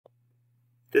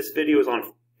This video is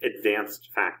on advanced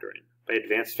factoring. By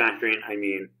advanced factoring, I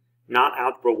mean not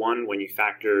Algebra 1 when you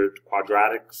factored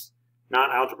quadratics,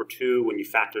 not Algebra 2 when you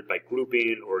factored by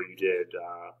grouping or you did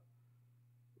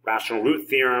rational root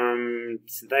theorem,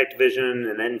 synthetic division,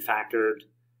 and then factored.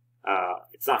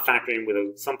 It's not factoring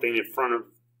with something in front of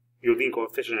your leading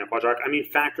coefficient in a quadratic. I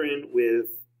mean factoring with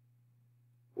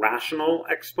rational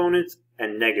exponents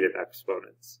and negative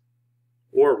exponents.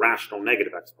 Or rational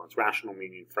negative exponents. Rational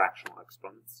meaning fractional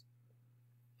exponents.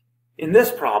 In this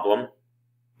problem,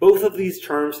 both of these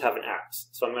terms have an x.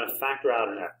 So I'm going to factor out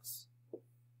an x.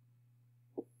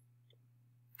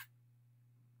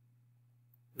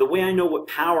 The way I know what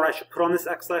power I should put on this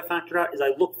x that I factored out is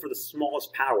I look for the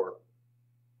smallest power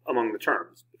among the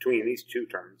terms, between these two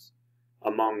terms,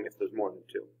 among if there's more than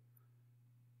two.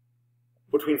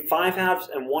 Between 5/2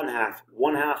 and 1/2,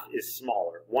 1/2 is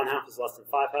smaller. 1/2 is less than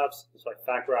 5/2, so I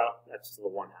factor out x to the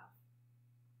 1/2.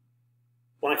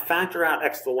 When I factor out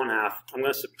x to the 1/2, I'm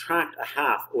going to subtract a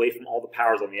half away from all the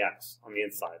powers on the x, on the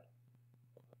inside.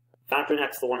 Factoring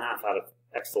x to the 1/2 out of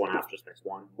x to the 1/2 just makes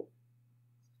 1.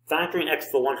 Factoring x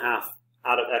to the 1/2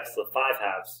 out of x to the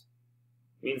 5/2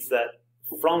 means that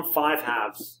from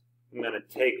 5/2, I'm going to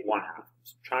take 1/2.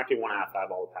 Subtracting 1/2 out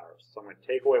of all the powers. So I'm going to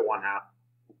take away 1/2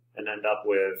 and end up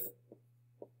with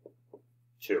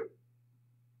 2.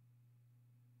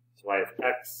 So I have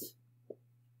x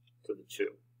to the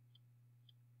 2.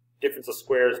 Difference of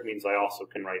squares means I also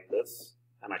can write this,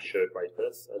 and I should write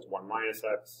this as 1 minus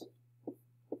x,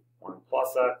 1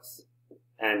 plus x,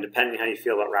 and depending how you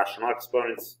feel about rational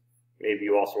exponents, maybe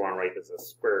you also want to write this as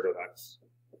square root of x,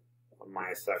 1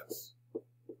 minus x,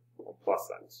 1 plus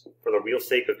x. For the real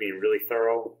sake of being really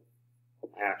thorough,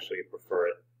 I actually prefer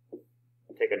it.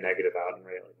 Take a negative out and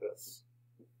write it like this.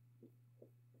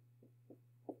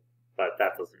 But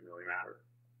that doesn't really matter.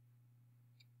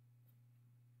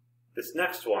 This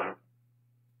next one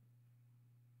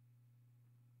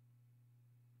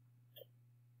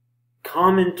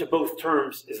common to both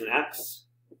terms is an x,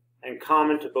 and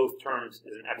common to both terms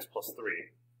is an x plus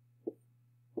 3.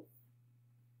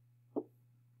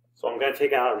 So I'm going to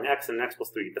take out an x and an x plus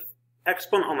 3. The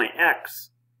exponent on my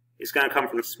x is going to come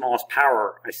from the smallest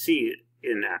power I see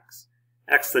in x.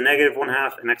 X to the negative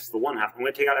 1/2 and x to the 1/2. I'm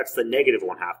going to take out x to the negative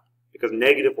 1/2 because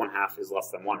negative 1/2 is less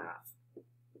than 1/2.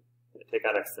 Take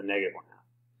out x to the negative 1/2.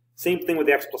 Same thing with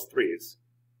the x plus 3's.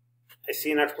 I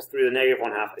see an x plus 3 to the negative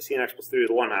 1/2. I see an x plus 3 to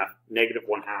the 1/2. Negative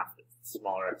 1/2 is the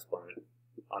smaller exponent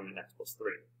on an x plus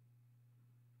 3.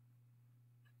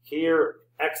 Here,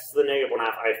 x to the negative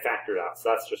 1/2 I factored out, so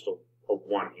that's just a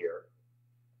 1 here.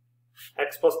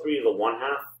 X plus 3 to the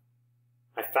 1/2,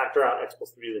 I factor out x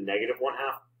plus 3 to the negative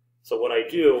 1/2. So what I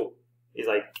do is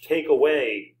I take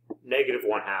away negative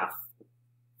 1/2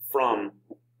 from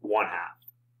 1/2.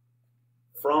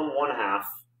 From 1/2,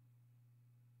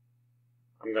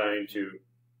 I'm going to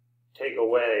take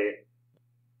away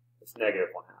this negative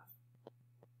 1/2.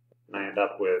 And I end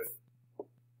up with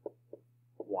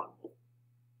 1.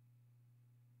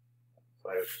 So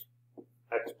I have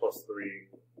x plus 3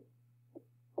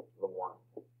 to the 1.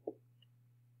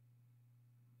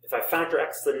 If I factor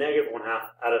x to the negative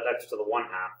 1/2 out of x to the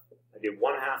 1/2, I do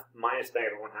 1/2 minus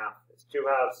negative 1/2 is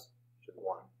 2/2, which is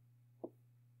 1.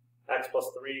 X plus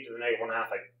 3 to the negative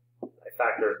 1/2, I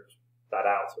factored that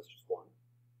out, so it's just 1.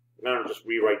 I'm going to just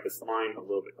rewrite this line a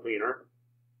little bit cleaner.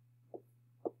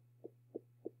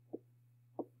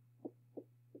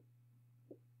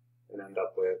 And end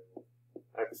up with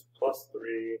x plus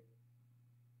 3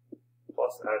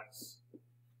 plus x,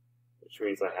 which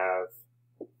means I have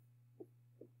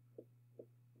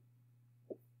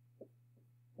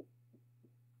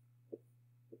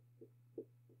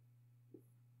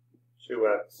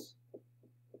 2x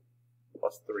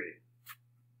plus 3.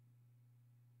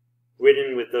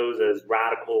 Written with those as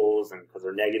radicals, and because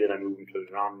they're negative, I move them to the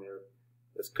denominator.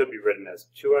 This could be written as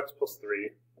 2x plus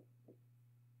 3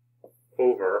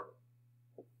 over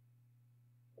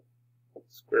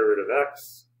square root of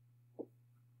x,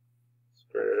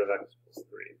 square root of x plus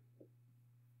 3.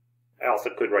 I also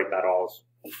could write that all as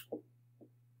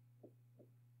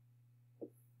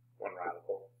 1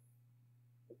 radical.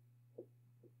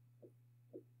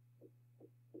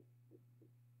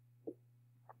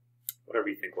 Whatever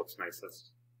you think looks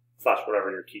nicest, slash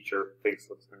whatever your teacher thinks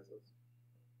looks nicest.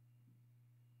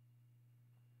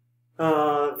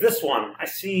 This one, I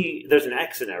see there's an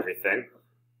x in everything.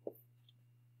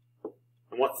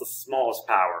 And what's the smallest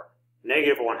power?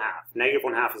 Negative 1/2. Negative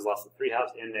 1/2 is less than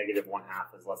 3/2, and negative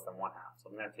 1/2 is less than 1/2. So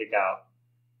I'm going to take out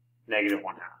negative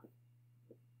 1/2.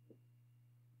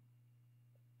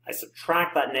 I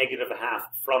subtract that negative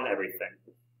 1/2 from everything.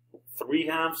 3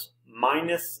 halves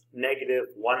minus negative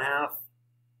 1 half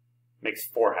makes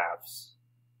 4 halves.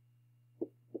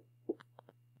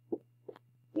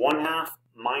 1 half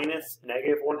minus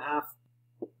negative 1 half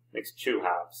makes 2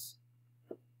 halves.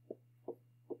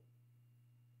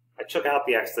 I took out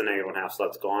the x to the negative 1 half, so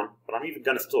that's gone, but I'm even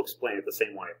going to still explain it the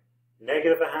same way.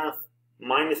 Negative a half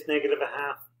minus negative a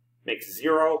half makes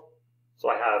 0, so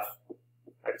I have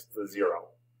x to the 0.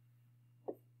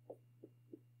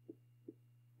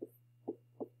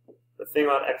 The thing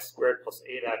about x squared plus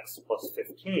 8x plus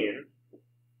 15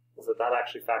 is that that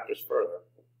actually factors further.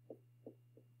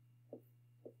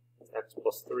 It's x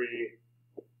plus 3,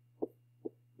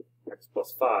 x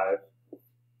plus 5.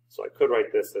 So I could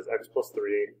write this as x plus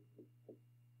 3,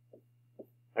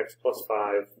 x plus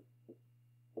 5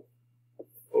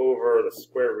 over the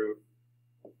square root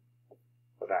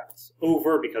of x.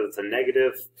 Over because it's a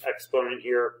negative exponent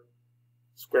here,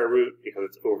 square root because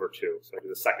it's over 2. So I do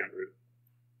the second root.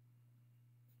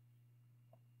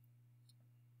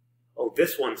 Oh,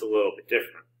 this one's a little bit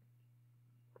different.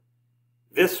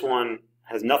 This one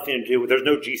has nothing to do with, there's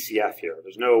no GCF here.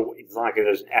 There's no, it's not like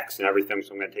there's x and everything,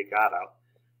 so I'm going to take that out.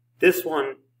 This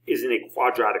one is in a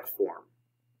quadratic form.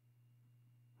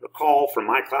 Recall from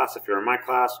my class, if you're in my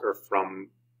class, or from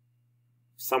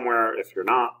somewhere if you're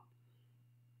not,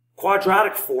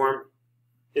 quadratic form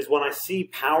is when I see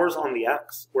powers on the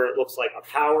x where it looks like a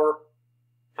power,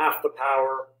 half the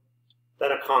power,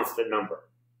 then a constant number.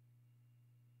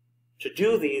 To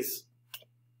do these,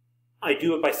 I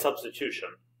do it by substitution.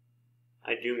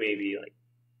 I do maybe like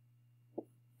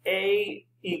a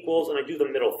equals, and I do the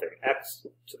middle thing, x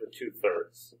to the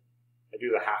 2/3. I do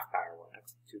the half power one,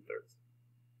 x to the 2/3.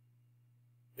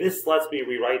 This lets me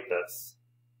rewrite this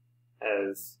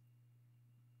as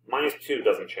minus 2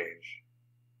 doesn't change.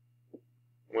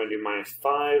 I'm going to do minus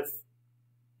 5.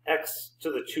 X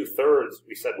to the 2/3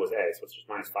 we said was a, so it's just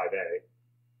minus 5a.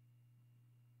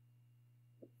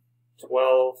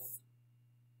 12.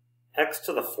 X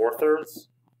to the 4/3. It's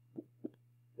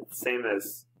the same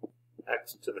as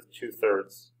x to the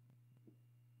 2/3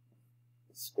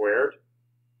 squared.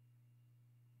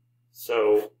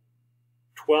 So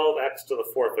 12x to the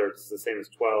 4/3 is the same as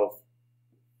 12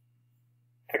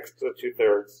 x to the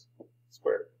 2/3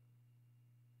 squared.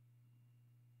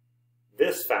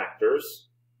 This factors.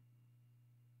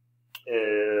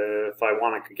 If I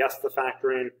want, I could guess the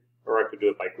factoring, or I could do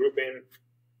it by grouping.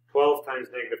 12 times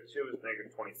negative 2 is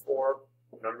negative 24.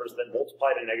 Numbers that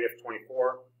multiply to negative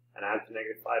 24 and add to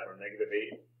negative 5 are negative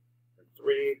 8 and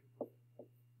 3.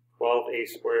 12a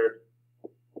squared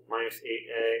minus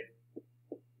 8a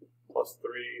plus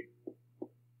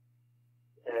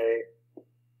 3a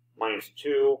minus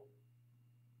 2.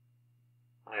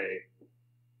 I'm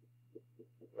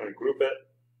going to group it.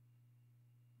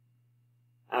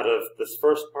 Out of this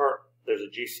first part, there's a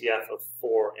GCF of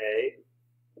 4a.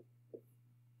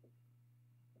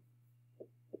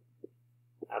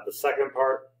 Out of the second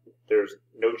part, there's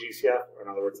no GCF, or in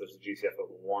other words, there's a GCF of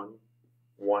 1.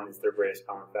 1 is their greatest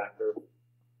common factor.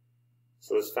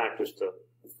 So this factors to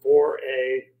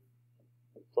 4a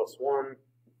plus 1,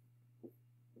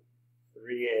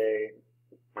 3a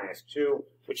minus 2,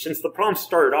 which since the problem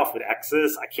started off with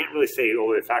x's, I can't really say,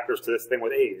 oh, it factors to this thing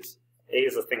with a's. A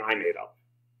is a thing I made up.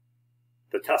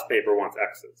 The test paper wants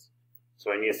x's.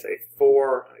 So I need to say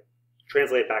 4, I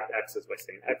translate it back to x's by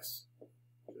saying x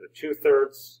to the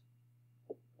 2/3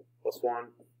 plus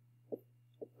 1,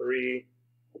 3,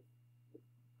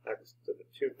 x to the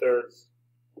 2/3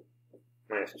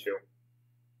 minus 2.